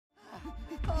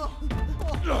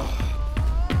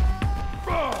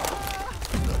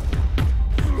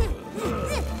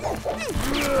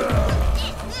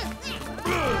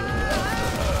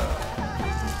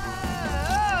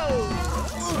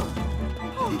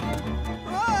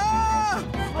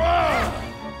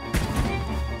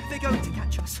They're going to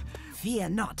catch us. Fear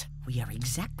not. We are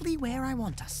exactly where I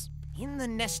want us. In the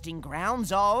nesting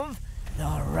grounds of the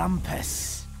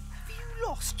Rumpus. Have you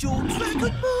lost your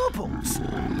dragon marbles?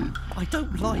 I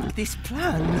don't like this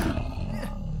plan.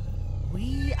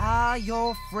 We are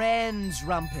your friends,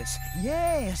 Rumpus.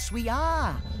 Yes, we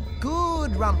are.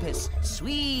 Good Rumpus,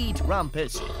 sweet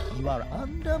Rumpus. You are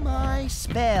under my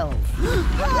spell.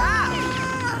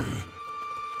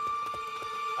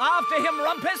 After him,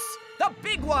 Rumpus! The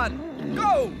big one!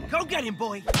 Go! Go get him,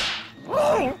 boy.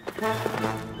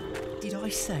 Did I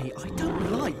say I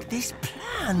don't like this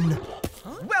plan?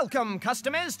 Welcome,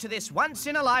 customers, to this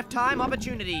once-in-a-lifetime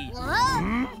opportunity.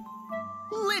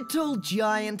 Little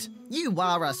giant, you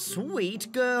are a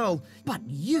sweet girl, but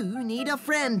you need a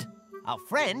friend. A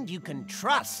friend you can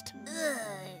trust.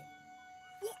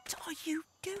 What are you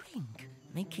doing?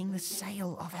 Making the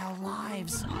sale of our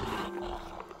lives.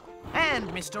 And,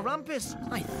 Mr. Rumpus,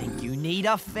 I think you need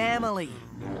a family.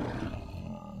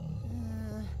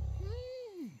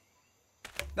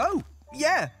 Oh,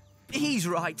 yeah, he's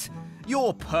right.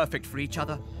 You're perfect for each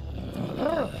other.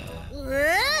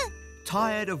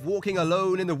 Tired of walking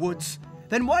alone in the woods?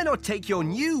 Then why not take your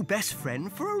new best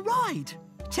friend for a ride?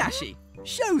 Tashi,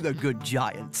 show the good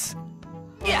giants.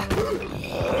 Yeah.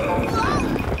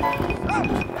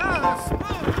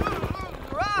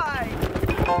 Smooth ride!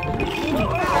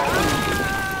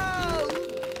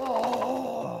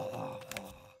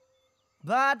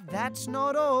 But that's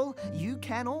not all. You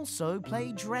can also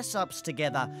play dress-ups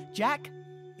together. Jack?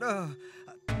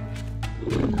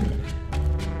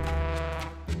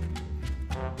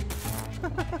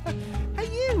 Hey,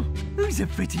 you! Who's a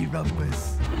pretty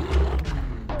rumpus?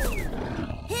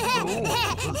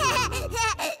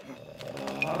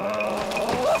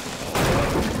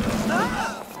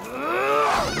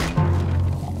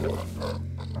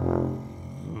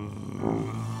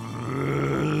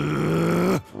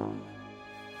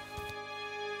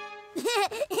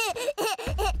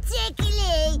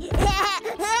 Tickly!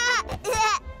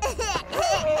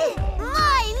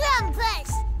 My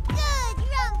rumpus! Good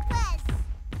rumpus!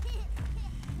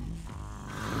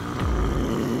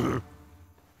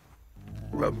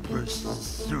 Rumpus,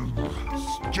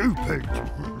 stupid.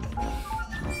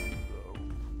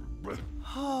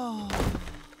 Oh,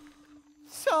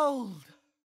 sold.